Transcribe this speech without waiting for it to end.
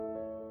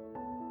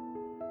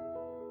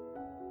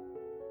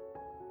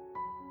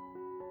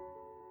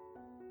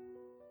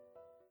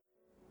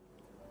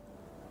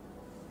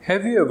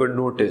Have you ever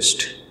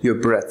noticed your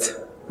breath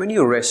when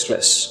you're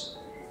restless,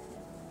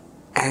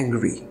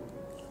 angry,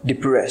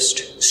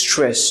 depressed,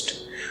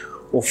 stressed,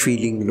 or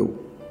feeling low?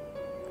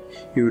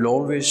 You will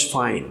always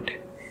find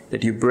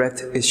that your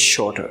breath is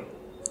shorter.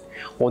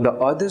 On the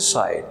other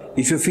side,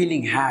 if you're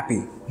feeling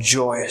happy,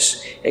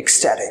 joyous,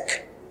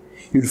 ecstatic,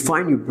 you'll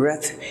find your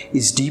breath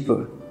is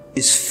deeper,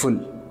 is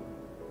full.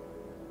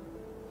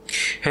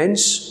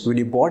 Hence, when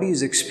your body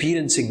is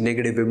experiencing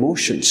negative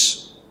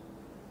emotions,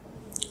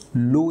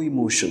 low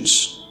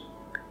emotions,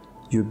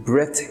 your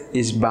breath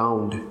is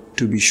bound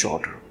to be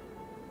shorter.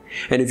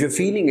 And if you're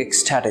feeling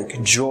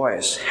ecstatic,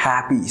 joyous,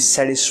 happy,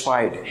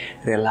 satisfied,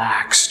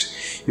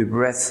 relaxed, your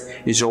breath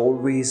is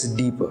always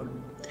deeper.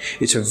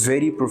 It's a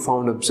very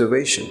profound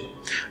observation,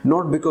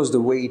 not because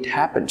the way it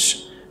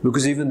happens,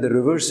 because even the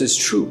reverse is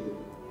true.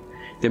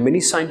 There are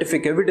many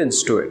scientific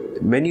evidence to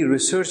it. Many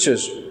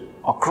researchers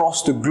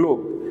across the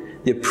globe,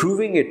 they're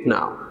proving it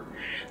now,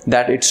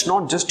 that it's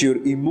not just your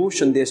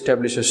emotion, they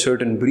establish a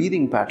certain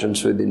breathing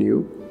patterns within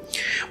you,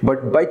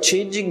 but by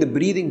changing the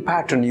breathing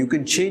pattern, you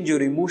can change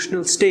your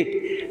emotional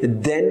state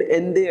then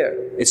and there.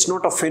 It's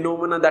not a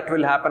phenomena that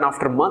will happen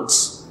after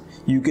months.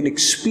 You can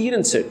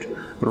experience it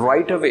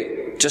right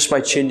away just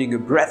by changing your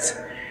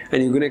breath,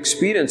 and you're going to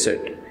experience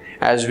it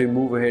as we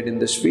move ahead in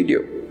this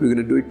video. We're going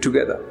to do it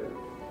together.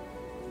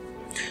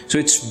 So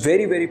it's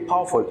very, very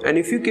powerful. And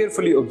if you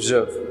carefully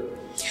observe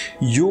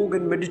yoga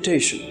and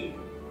meditation,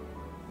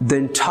 the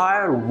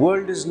entire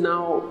world is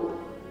now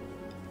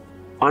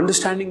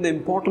understanding the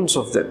importance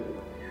of them.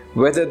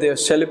 Whether they are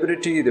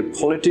celebrity, they're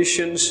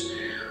politicians,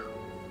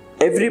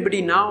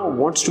 everybody now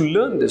wants to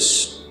learn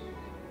this.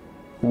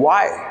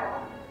 Why?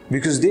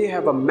 Because they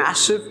have a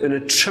massive and a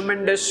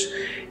tremendous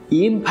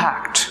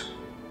impact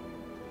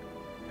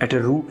at a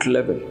root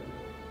level.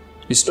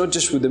 It's not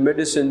just with the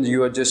medicines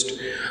you are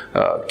just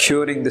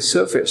curing the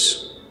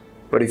surface.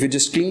 But if you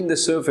just clean the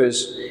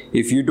surface,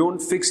 if you don't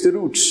fix the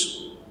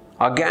roots,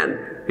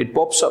 again, it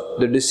pops up,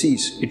 the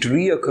disease, it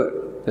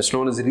reoccurs. That's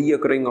known as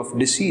reoccurring of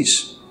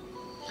disease.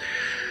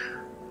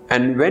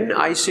 And when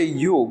I say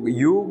yoga,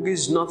 yoga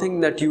is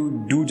nothing that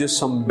you do just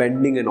some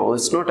bending and all.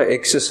 It's not an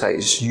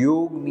exercise.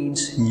 Yoga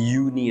means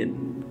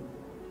union.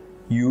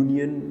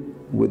 Union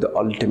with the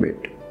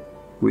ultimate,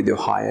 with your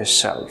higher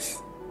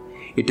self.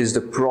 It is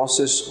the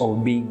process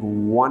of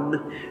being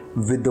one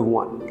with the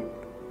one.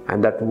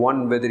 And that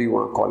one, whether you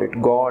want to call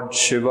it God,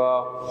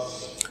 Shiva,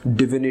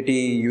 divinity,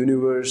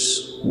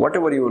 universe,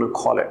 whatever you want to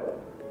call it.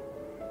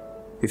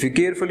 If you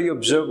carefully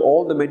observe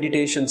all the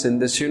meditations in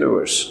this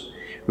universe,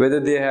 whether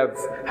they have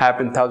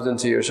happened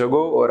thousands of years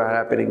ago or are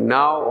happening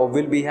now or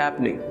will be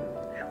happening,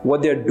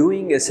 what they're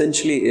doing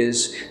essentially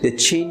is they're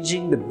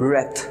changing the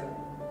breath.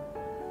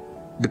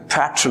 The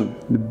pattern,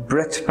 the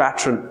breath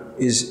pattern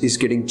is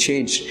getting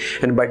changed.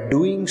 And by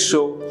doing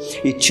so,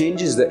 it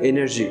changes the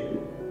energy.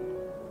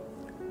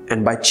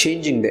 And by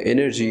changing the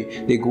energy,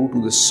 they go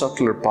to the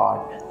subtler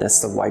part, that's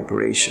the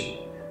vibration.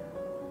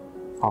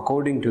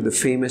 According to the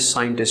famous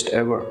scientist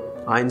ever,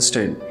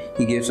 Einstein,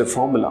 he gives a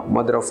formula,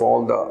 mother of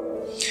all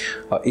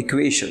the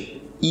equation,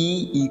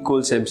 E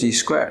equals mc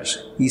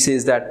squares. He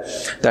says that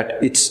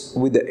it's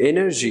with the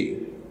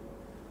energy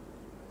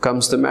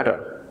comes the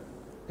matter.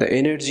 The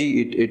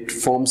energy, it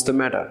forms the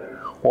matter.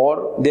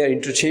 Or they are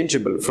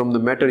interchangeable. From the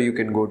matter you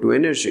can go to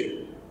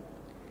energy.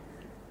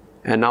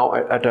 And now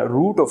at a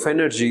root of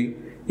energy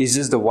is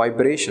just the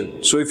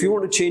vibration. So if you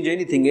want to change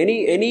anything,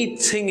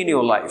 anything in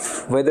your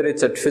life, whether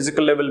it's at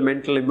physical level,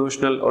 mental,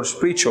 emotional, or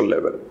spiritual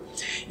level,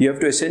 you have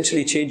to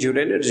essentially change your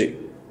energy.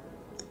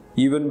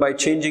 Even by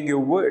changing your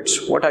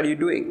words, what are you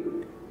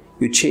doing?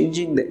 You're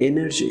changing the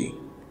energy,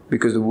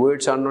 because the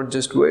words are not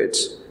just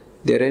words,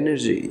 they're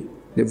energy.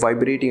 They're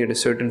vibrating at a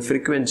certain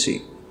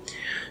frequency.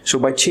 So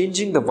by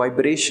changing the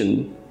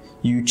vibration,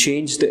 you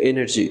change the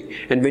energy.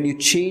 And when you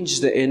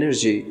change the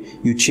energy,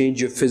 you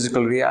change your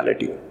physical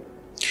reality.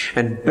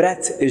 And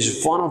breath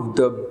is one of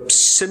the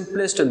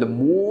simplest and the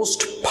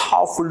most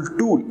powerful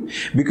tool,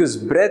 because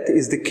breath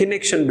is the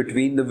connection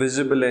between the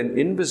visible and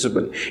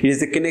invisible. It is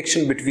the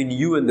connection between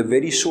you and the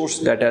very source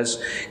that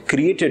has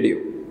created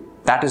you,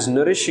 that is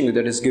nourishing you,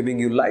 that is giving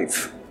you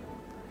life.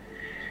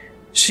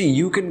 See,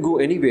 you can go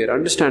anywhere.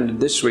 Understand it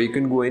this way, you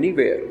can go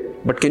anywhere.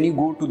 But can you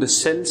go to the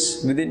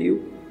cells within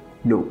you?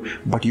 No.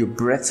 But your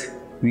breath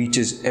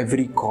reaches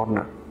every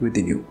corner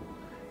within you.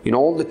 In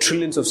all the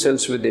trillions of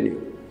cells within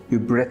you, your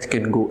breath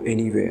can go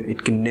anywhere.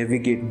 It can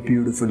navigate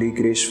beautifully,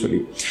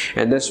 gracefully.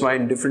 And that's why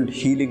in different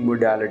healing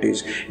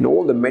modalities, in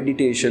all the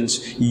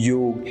meditations,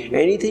 yoga,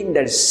 anything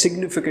that is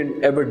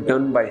significant ever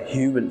done by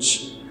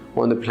humans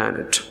on the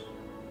planet,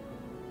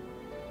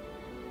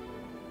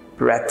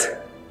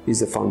 breath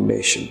is the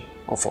foundation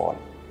of all.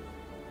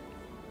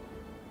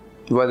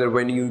 Whether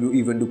when you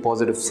even do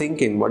positive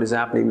thinking, what is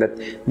happening, that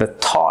the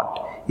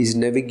thought is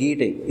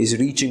navigating, is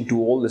reaching to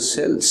all the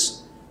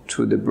cells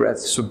through the breath.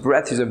 So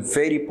breath is a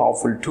very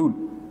powerful tool.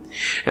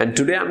 And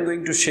today I'm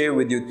going to share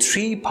with you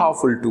 3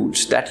 powerful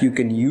tools that you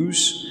can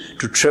use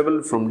to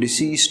travel from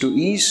disease to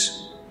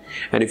ease.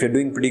 And if you're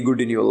doing pretty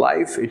good in your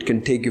life, it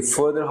can take you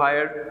further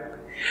higher.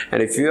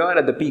 And if you are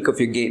at the peak of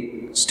your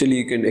game, still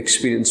you can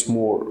experience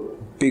more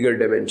bigger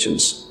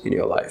dimensions in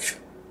your life.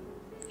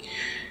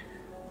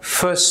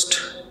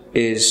 First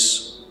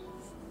is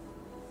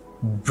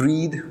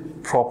breathe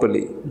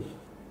properly.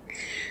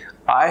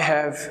 I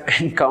have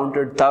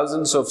encountered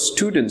thousands of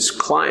students,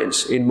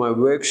 clients in my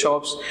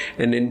workshops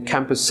and in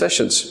campus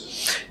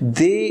sessions.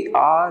 They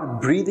are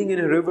breathing in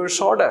a reverse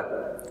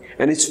order,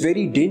 and it's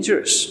very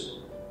dangerous.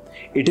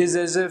 It is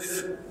as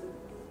if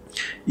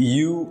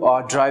you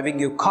are driving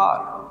your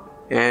car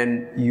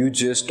and you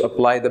just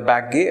apply the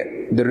back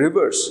gear, the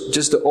reverse,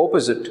 just the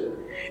opposite.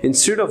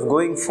 Instead of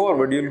going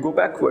forward, you'll go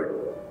backward,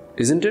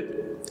 isn't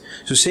it?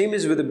 So same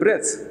is with the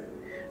breath.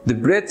 The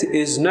breath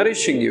is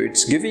nourishing you.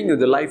 It's giving you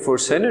the life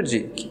force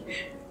energy,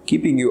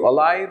 keeping you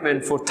alive,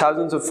 and for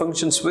thousands of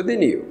functions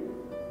within you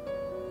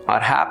are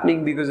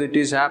happening because it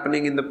is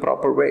happening in the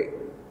proper way.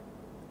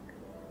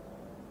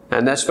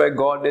 And that's why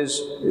God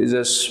is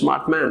a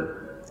smart man.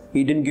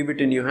 He didn't give it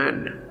in your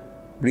hand.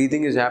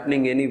 Breathing is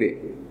happening anyway.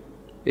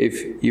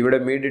 If you would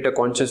have made it a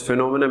conscious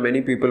phenomenon, many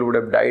people would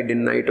have died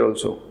in night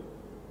also,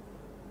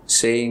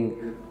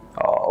 saying,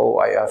 oh,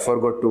 I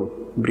forgot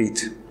to breathe.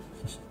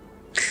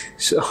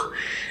 So,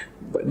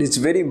 but it's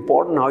very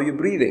important how you're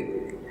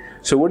breathing.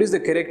 So what is the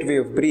correct way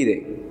of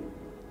breathing?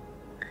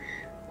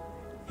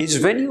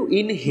 Is when you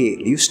inhale,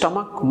 your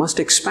stomach must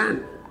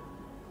expand.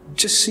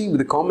 Just see with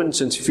the common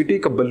sense, if you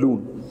take a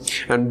balloon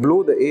and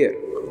blow the air,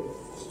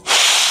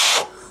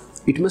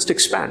 it must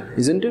expand,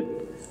 isn't it?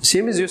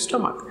 Same as your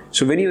stomach.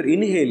 So when you're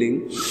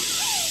inhaling,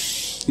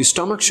 your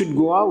stomach should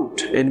go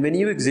out, and when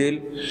you exhale,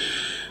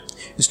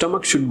 your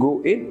stomach should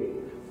go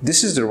in.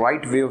 This is the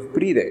right way of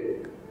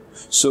breathing.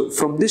 So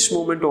from this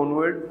moment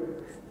onward,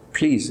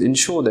 please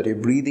ensure that you're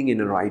breathing in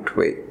the right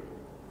way.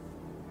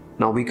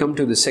 Now we come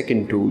to the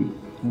second tool,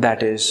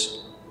 that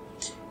is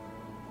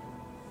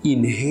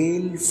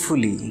inhale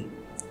fully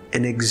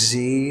and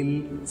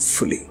exhale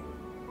fully.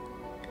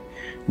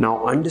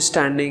 Now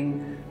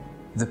understanding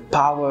the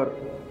power,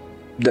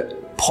 the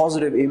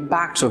positive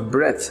impacts of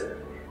breath,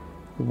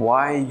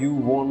 why you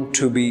want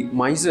to be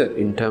miser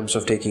in terms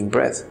of taking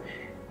breath.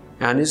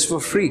 And it's for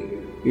free.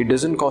 It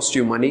doesn't cost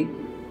you money.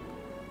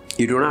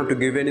 You don't have to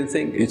give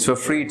anything. It's for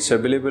free. It's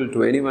available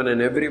to anyone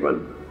and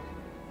everyone.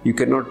 You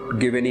cannot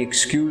give any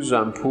excuse.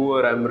 I'm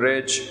poor, I'm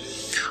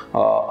rich,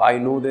 I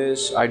know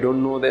this, I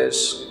don't know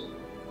this.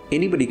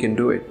 Anybody can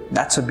do it.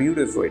 That's the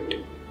beauty of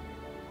it.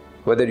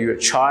 Whether you're a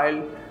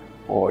child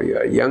or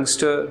you're a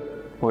youngster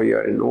or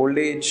you're in old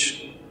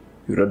age,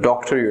 you're a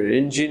doctor, you're an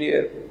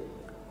engineer,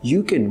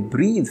 you can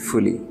breathe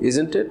fully,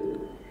 isn't it?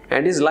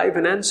 And it's life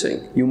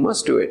enhancing. You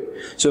must do it.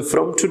 So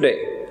from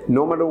today,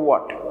 no matter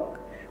what,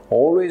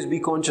 always be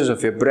conscious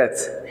of your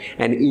breath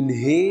and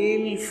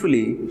inhale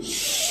fully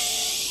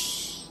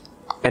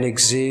and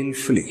exhale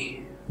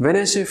fully. When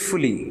I say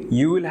fully,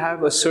 you will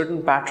have a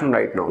certain pattern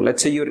right now.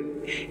 Let's say your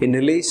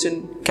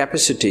inhalation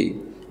capacity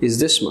is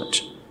this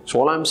much. So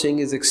all I'm saying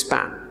is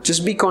expand.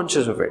 Just be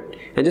conscious of it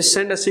and just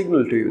send a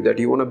signal to you that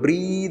you want to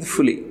breathe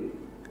fully.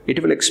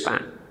 It will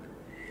expand.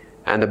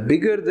 And the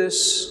bigger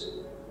this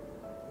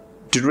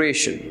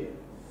duration,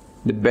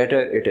 the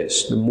better it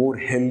is. The more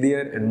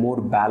healthier and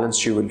more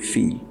balanced you will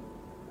feel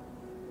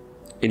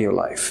in your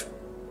life.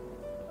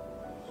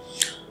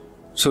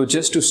 So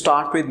just to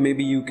start with,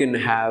 maybe you can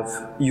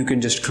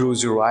just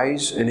close your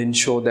eyes and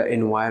ensure the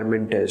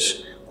environment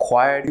is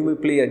quiet. You may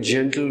play a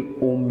gentle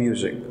Om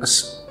music,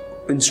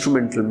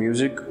 instrumental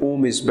music.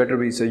 Om is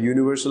better, it's a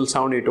universal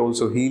sound. It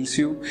also heals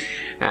you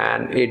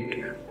and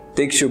it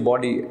takes your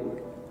body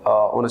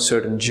on a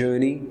certain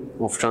journey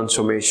of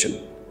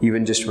transformation,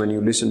 even just when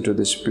you listen to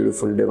this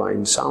beautiful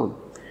divine sound.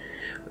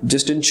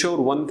 Just ensure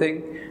one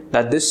thing,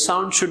 that this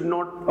sound should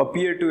not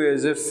appear to you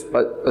as if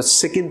a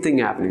second thing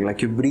happening,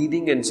 like you're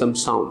breathing and some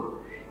sound.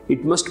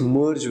 It must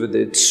merge with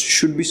it. It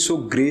should be so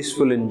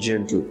graceful and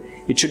gentle.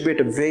 It should be at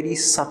a very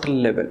subtle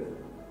level,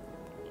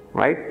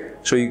 right?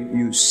 So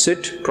you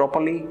sit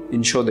properly,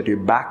 ensure that your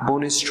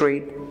backbone is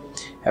straight,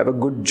 have a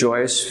good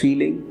joyous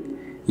feeling.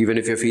 Even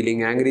if you're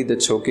feeling angry,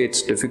 that's okay.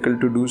 It's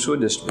difficult to do so,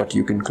 but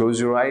you can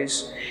close your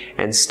eyes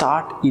and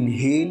start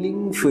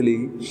inhaling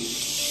fully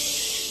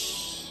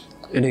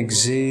and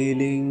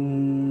exhaling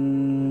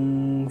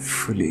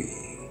fully.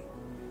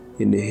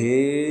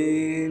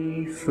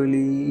 Inhale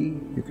fully.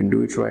 You can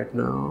do it right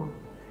now.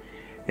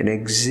 And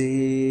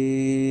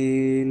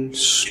exhale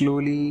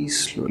slowly,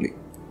 slowly.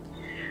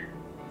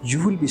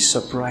 You will be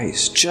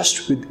surprised,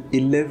 just with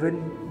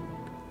 11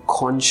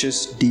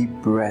 conscious deep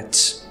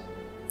breaths,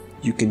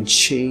 you can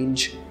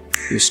change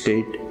your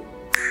state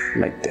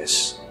like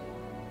this.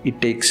 It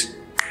takes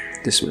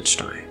this much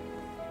time.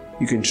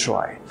 You can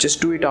try.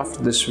 Just do it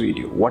after this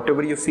video.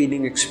 Whatever you're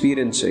feeling,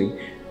 experiencing,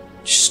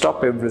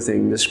 stop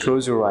everything, just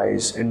close your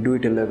eyes and do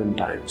it 11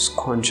 times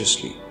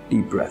consciously.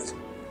 Deep breath.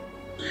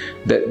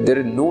 There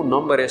is no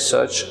number as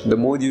such. The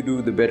more you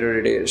do, the better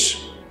it is.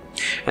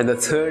 And the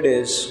third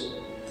is,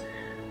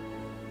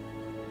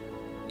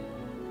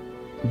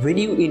 when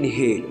you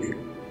inhale,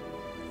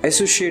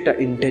 associate an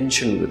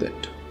intention with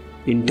it.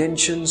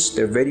 Intentions,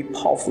 they're very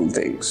powerful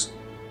things.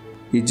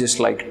 is just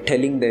like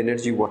telling the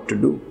energy what to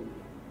do.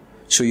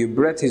 So your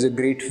breath is a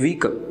great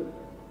vehicle,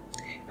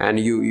 and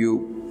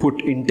you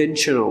put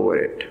intention over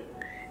it.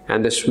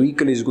 And this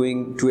vehicle is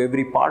going to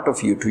every part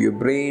of you, to your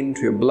brain,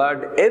 to your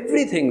blood,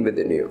 everything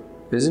within you,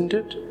 isn't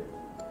it?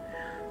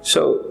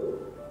 So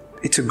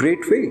it's a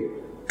great way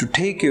to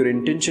take your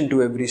intention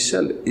to every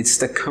cell. It's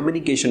the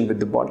communication with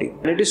the body.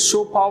 And it is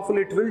so powerful,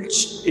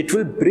 it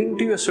will bring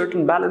to you a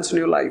certain balance in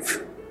your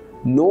life.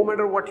 No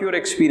matter what you're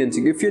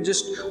experiencing, if you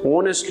just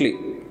honestly,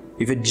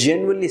 if you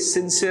genuinely,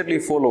 sincerely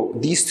follow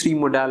these 3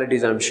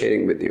 modalities I'm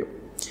sharing with you,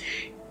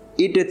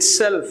 it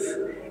itself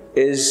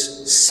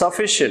is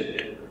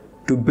sufficient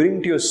to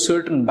bring to you a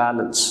certain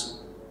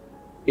balance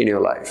in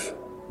your life.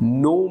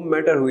 No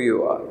matter who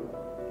you are,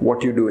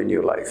 what you do in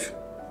your life.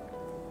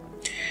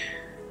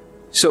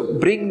 So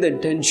bring the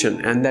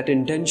intention, and that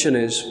intention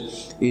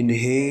is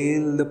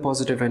inhale the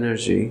positive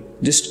energy.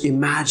 Just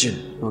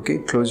imagine, okay?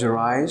 Close your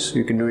eyes.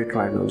 You can do it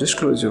right now. Just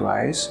close your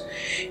eyes.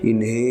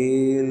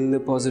 Inhale the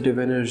positive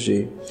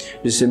energy.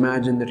 Just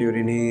imagine that you're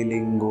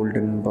inhaling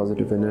golden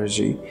positive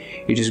energy.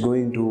 It is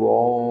going to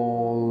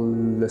all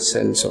the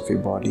cells of your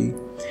body.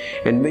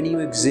 And when you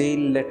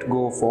exhale, let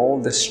go of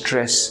all the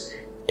stress,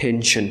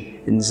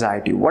 tension,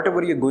 anxiety,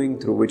 whatever you're going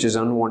through which is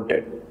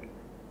unwanted.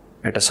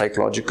 At a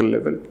psychological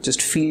level,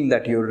 just feel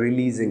that you're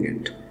releasing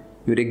it,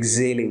 you're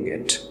exhaling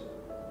it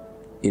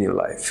in your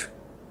life.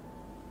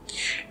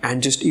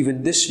 And just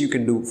even this you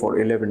can do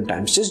for 11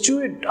 times. Just do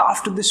it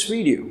after this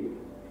video.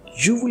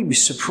 You will be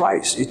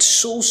surprised. It's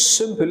so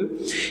simple,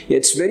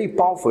 it's very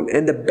powerful.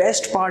 And the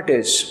best part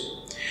is,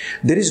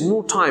 there is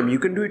no time. You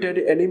can do it at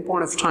any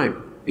point of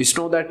time. It's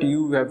not that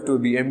you have to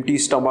be empty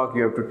stomach,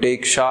 you have to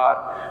take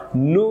shower.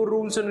 No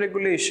rules and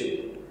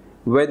regulation.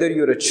 Whether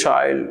you're a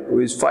child who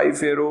is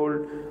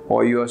 5-year-old,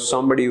 or you are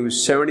somebody who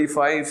is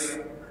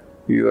 75,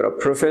 you are a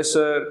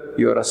professor,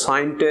 you are a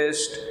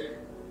scientist,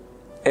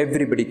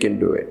 everybody can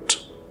do it.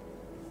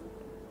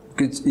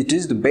 Because it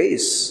is the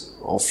base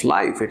of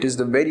life, it is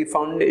the very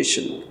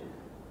foundation.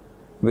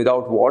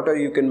 Without water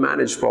you can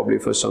manage probably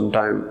for some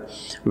time.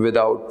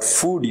 Without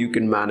food you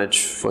can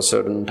manage for a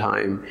certain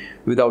time.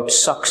 Without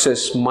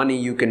success, money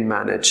you can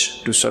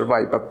manage to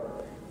survive.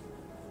 But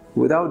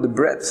without the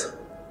breath,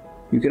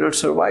 you cannot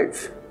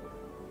survive.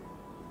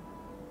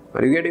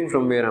 Are you getting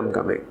from where I'm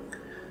coming?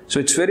 So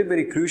it's very,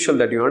 very crucial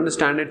that you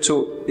understand it.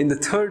 So in the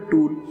third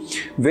tool,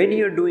 when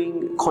you're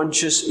doing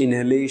conscious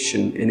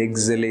inhalation and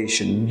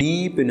exhalation,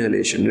 deep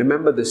inhalation,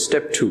 remember the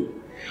step 2.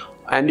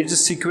 And it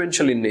is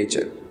sequential in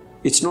nature.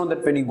 It's not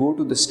that when you go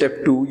to the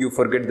step 2, you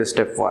forget the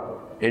step 1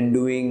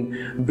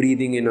 and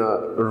breathing in a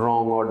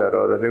wrong order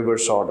or a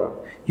reverse order.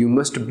 You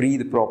must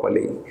breathe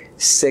properly.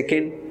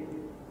 Second,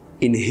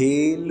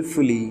 inhale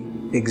fully,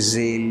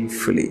 exhale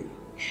fully.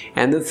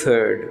 And the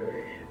third,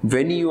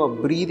 when you are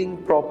breathing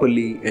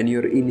properly and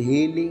you're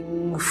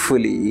inhaling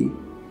fully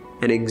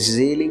and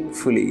exhaling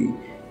fully,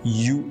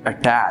 you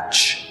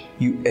attach,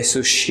 you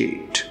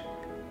associate,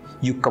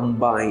 you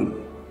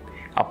combine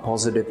a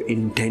positive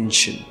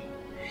intention.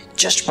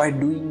 Just by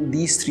doing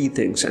these 3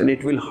 things, and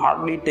it will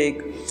hardly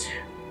take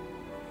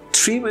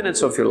 3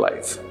 minutes of your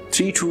life.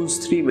 3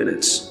 tools, 3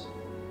 minutes.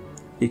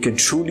 It can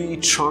truly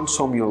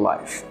transform your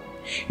life.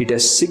 It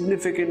has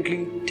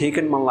significantly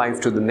taken my life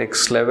to the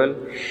next level,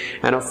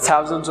 and of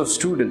thousands of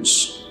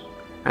students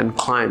and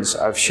clients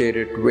I've shared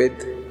it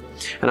with,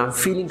 and I'm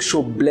feeling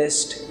so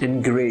blessed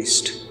and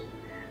graced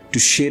to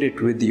share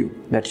it with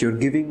you, that you're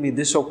giving me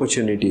this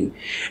opportunity.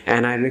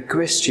 And I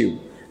request you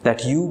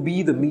that you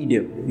be the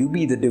medium, you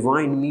be the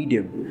divine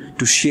medium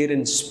to share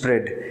and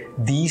spread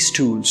these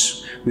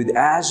tools with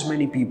as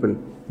many people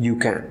you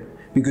can,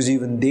 because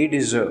even they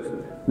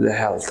deserve the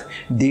health,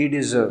 they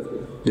deserve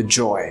the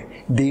joy,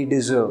 they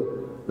deserve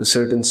a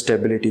certain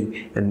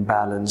stability and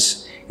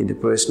balance in the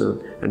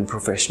personal and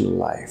professional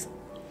life.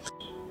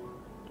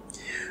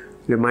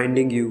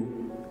 Reminding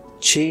you,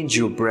 change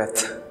your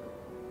breath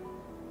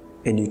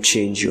and you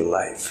change your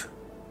life.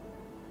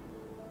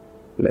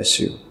 Bless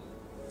you.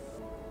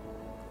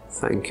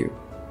 Thank you.